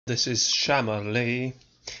This is Shammerly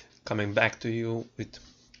coming back to you with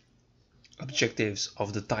objectives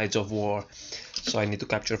of the Tides of War. So I need to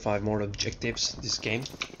capture 5 more objectives this game,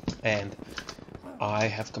 and I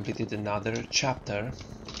have completed another chapter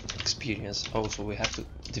experience. Also, we have to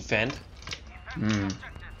defend.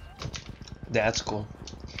 That's cool.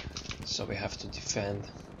 So we have to defend.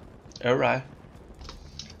 Alright,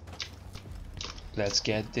 let's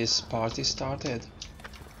get this party started.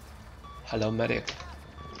 Hello, medic.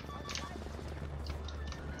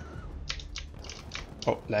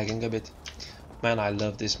 Oh, lagging a bit. Man, I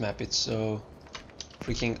love this map. It's so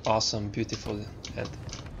freaking awesome, beautiful, and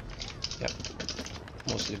yeah,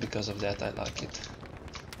 mostly because of that I like it.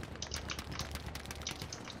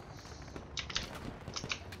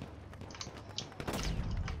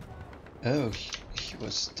 Oh, he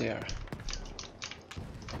was there.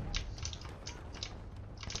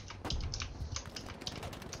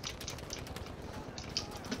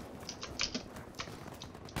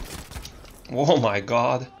 Oh my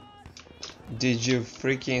god. Did you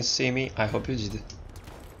freaking see me? I hope you did.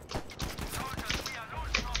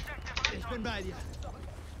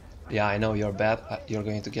 Yeah, I know you're bad. You're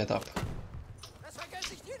going to get up.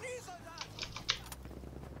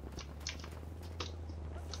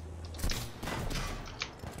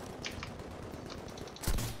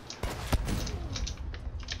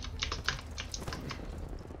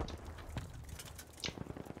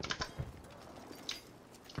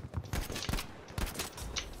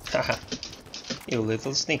 Haha, you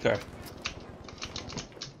little sneaker.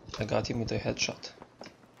 I got him with a headshot.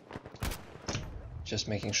 Just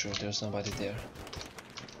making sure there's nobody there.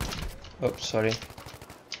 Oh, sorry.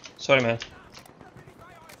 Sorry, man.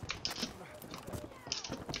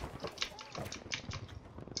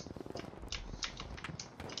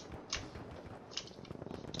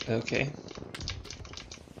 Okay.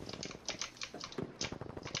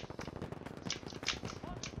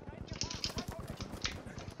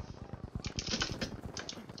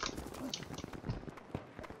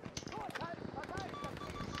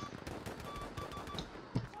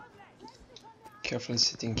 Carefully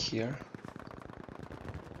sitting here.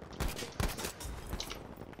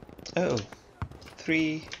 Oh,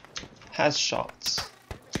 3 headshots.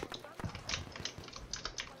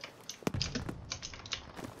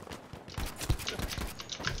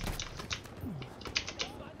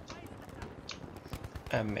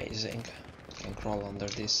 Amazing. Can crawl under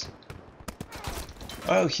this.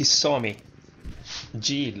 Oh, he saw me.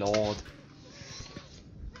 Gee lord.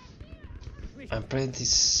 I'm pretty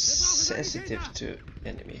sensitive to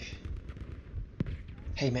enemy.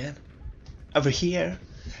 Hey man, over here,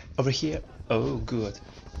 over here. Oh good,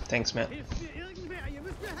 thanks man.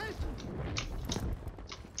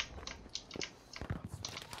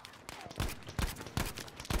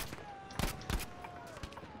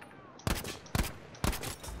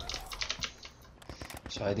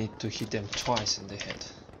 So I need to hit them twice in the head.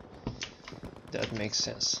 That makes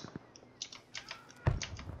sense.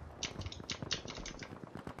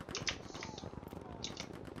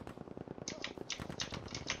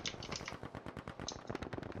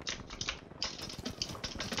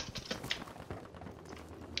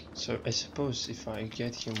 So I suppose if I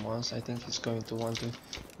get him once, I think he's going to want to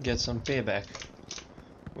get some payback,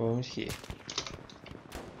 won't he?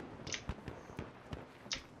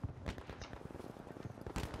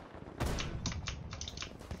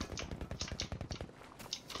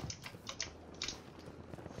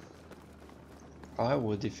 I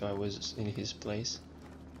would if I was in his place.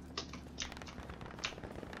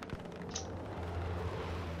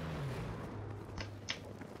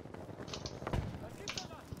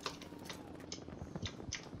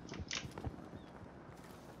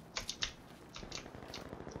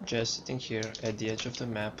 Just sitting here at the edge of the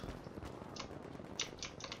map.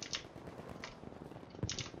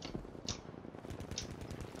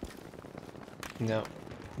 No,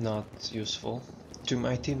 not useful to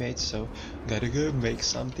my teammates, so gotta go make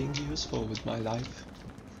something useful with my life.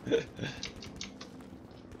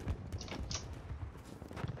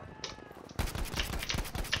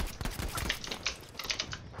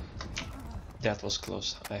 That was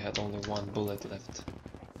close. I had only 1 bullet left.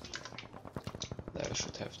 I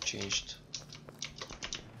should have changed.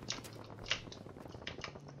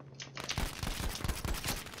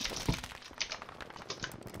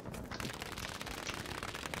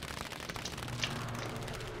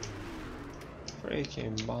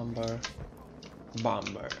 Freaking bomber.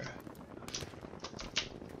 Bomber.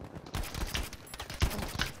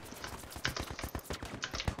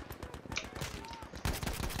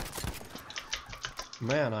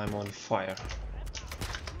 Man, I'm on fire.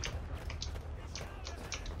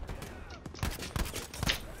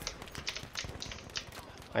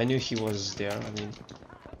 I knew he was there. I mean,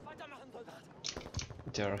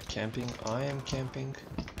 they are camping. I am camping.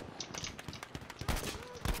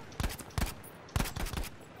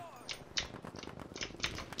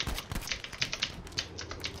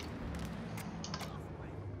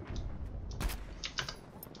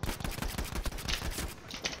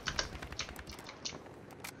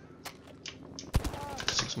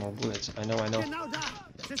 Six more bullets. I know, I know.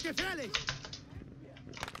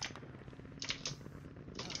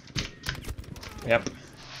 Yep,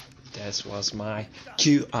 that was my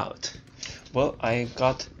cue out. Well, I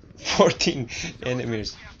got 14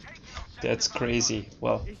 enemies. That's crazy.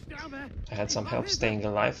 Well, I had some help staying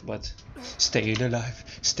alive, but staying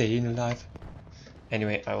alive.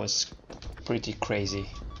 Anyway, I was pretty crazy.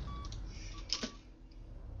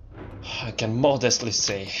 I can modestly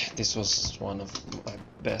say this was one of my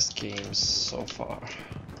best games so far.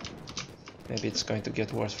 Maybe it's going to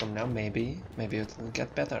get worse from now, maybe it will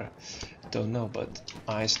get better. Don't know, but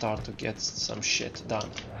I start to get some shit done.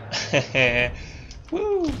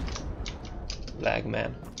 Woo! Lag,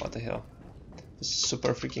 man, what the hell?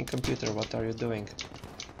 Super freaking computer, what are you doing?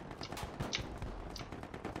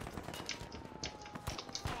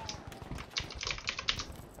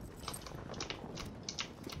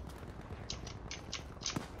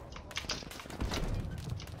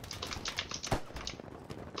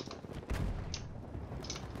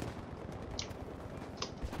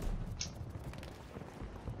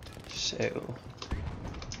 So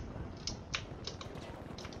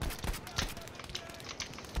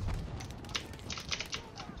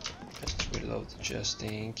let's reload just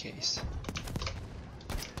in case.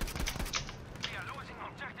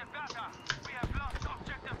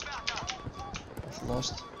 I've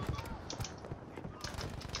lost.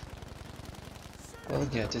 We'll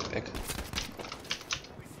get it back.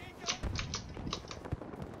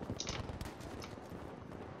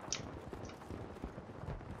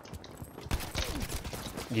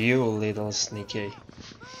 You little sneaky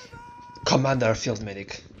Commander Field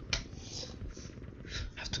Medic.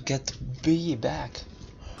 Have to get B back.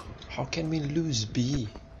 How can we lose B?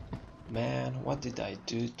 Man, what did I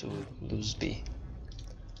do to lose B?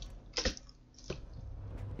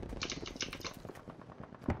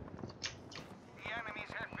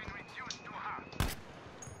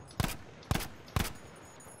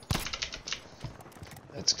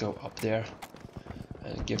 Let's go up there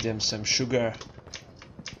and give them some sugar.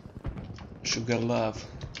 Sugar love.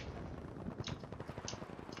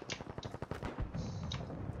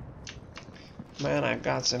 Man, I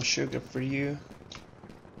got some sugar for you.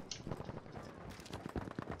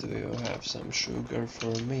 Do you have some sugar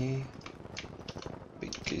for me?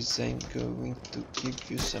 Because I'm going to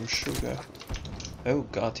give you some sugar. Oh,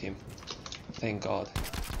 got him. Thank God.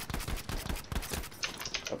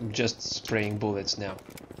 I'm just spraying bullets now.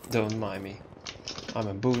 Don't mind me. I'm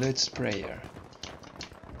a bullet sprayer.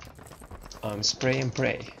 I'm spray and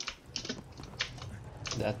pray.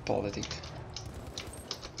 That politic.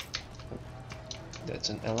 That's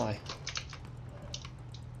an ally.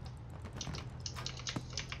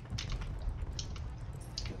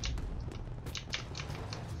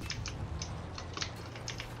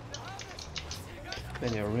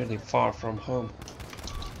 Man, you're really far from home.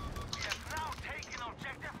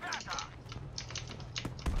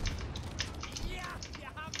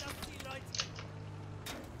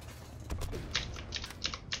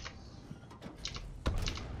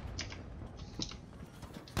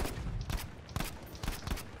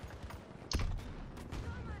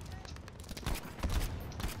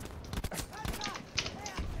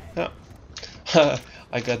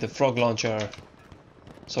 I got the frog launcher.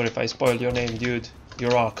 Sorry if I spoiled your name, dude. You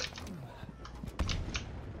rock.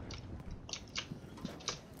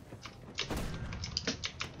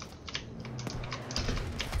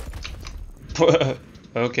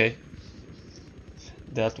 Okay.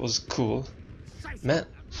 That was cool. Man,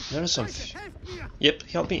 there are some... Yep,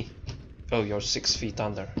 help me. Oh, you're 6 feet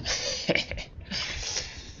under.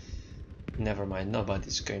 Never mind,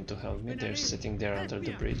 nobody's going to help me. They're sitting there under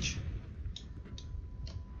the bridge.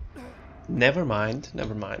 Never mind,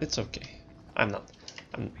 it's okay. I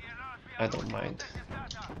don't mind.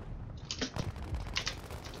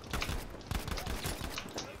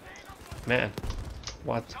 Man,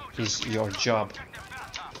 what is your job?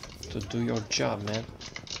 To do your job, man.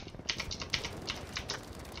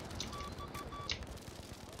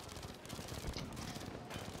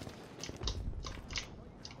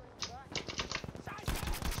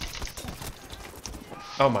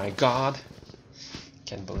 Oh my God.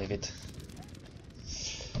 Can't believe it.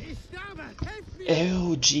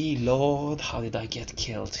 Oh gee Lord, how did I get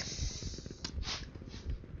killed?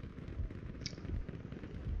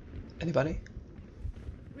 Anybody?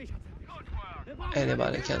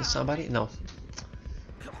 Anybody? Can somebody? No.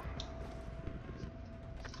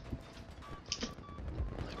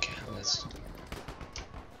 Okay, let's...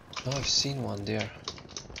 No, I've seen one there.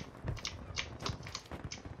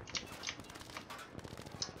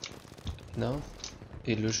 No?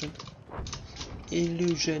 Illusion?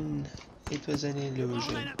 Illusion! It was an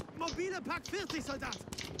illusion.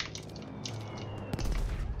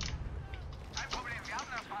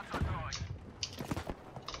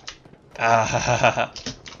 Ah,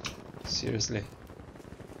 seriously.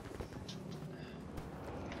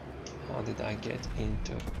 How did I get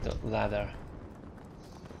into the ladder?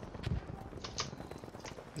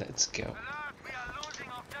 Let's go.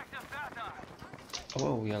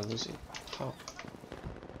 Oh, we are losing. How?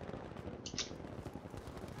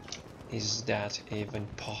 Is that even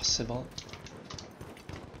possible?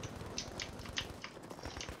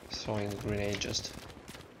 Throwing a grenade just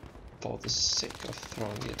for the sake of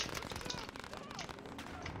throwing it.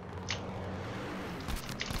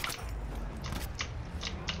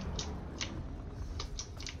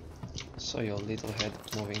 So your little head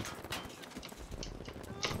moving.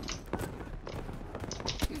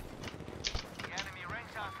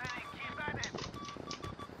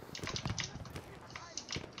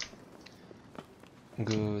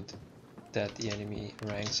 Good that the enemy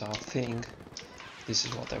ranks are thing. This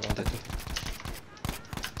is what I wanted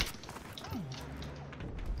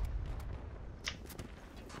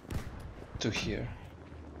to hear.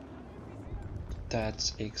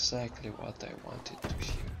 That's exactly what I wanted to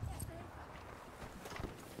hear.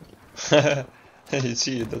 You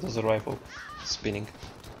see, that was a rifle spinning.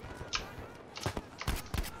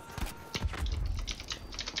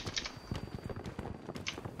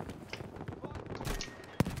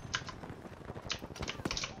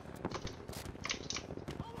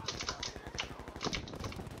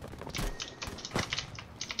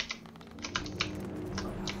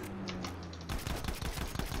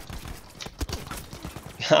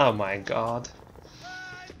 Oh my god.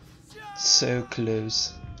 So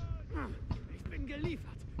close.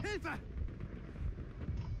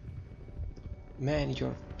 Man,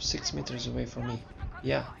 you're 6 meters away from me.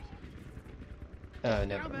 Yeah. Oh,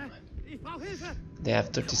 never mind. They have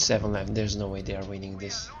 37 left. There's no way they are winning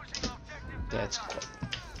this. That's quite...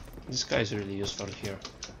 This guy is really useful here.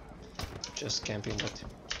 Just camping, but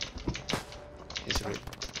he's really...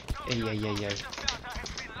 Ay.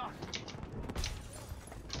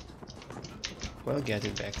 Well, get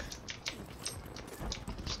it back.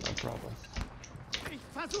 It's no problem.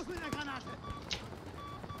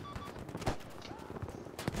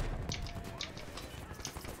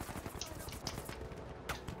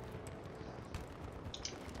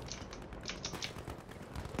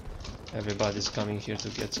 Everybody's coming here to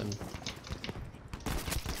get some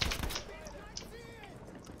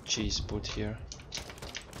cheese put here.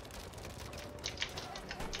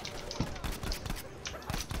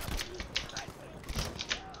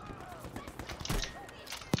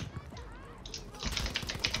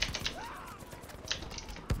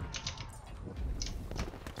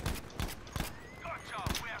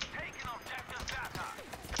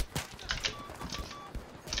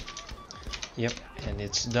 Yep, and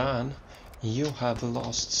it's done. You have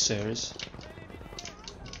lost, sirs.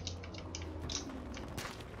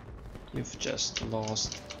 You've just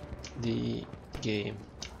lost the game.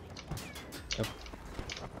 A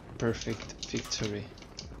perfect victory.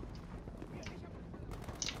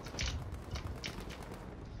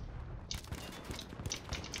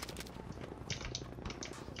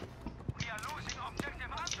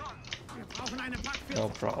 No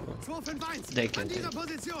problem. They can take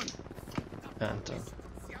Anton.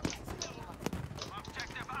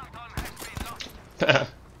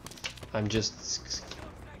 I'm just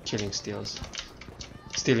killing steals.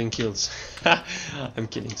 Stealing kills. I'm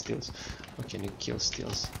killing steals. How can you kill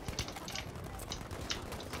steals?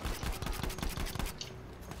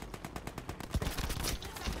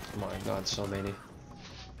 My god, so many.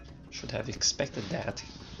 Should have expected that.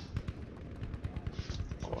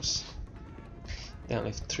 Of course. They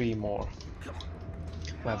only have 3 more.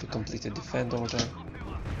 We have a completed defend order.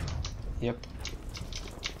 Yep.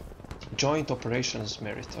 Joint operations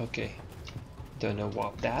merit. Okay. Don't know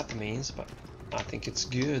what that means, but I think it's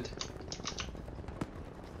good.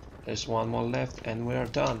 There's 1 more left and we're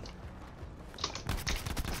done.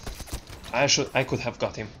 I could have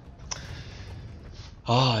got him.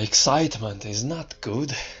 Ah, excitement is not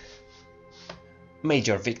good.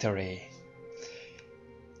 Major victory.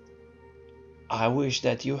 I wish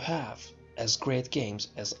that you have as great games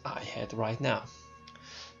as I had right now.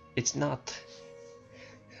 It's not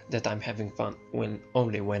that I'm having fun when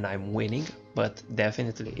only when I'm winning, but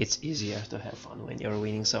definitely it's easier to have fun when you're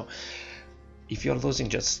winning. So if you're losing,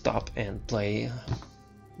 just stop and play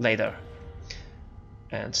later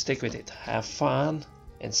and stick with it. Have fun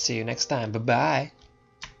and see you next time. Bye bye.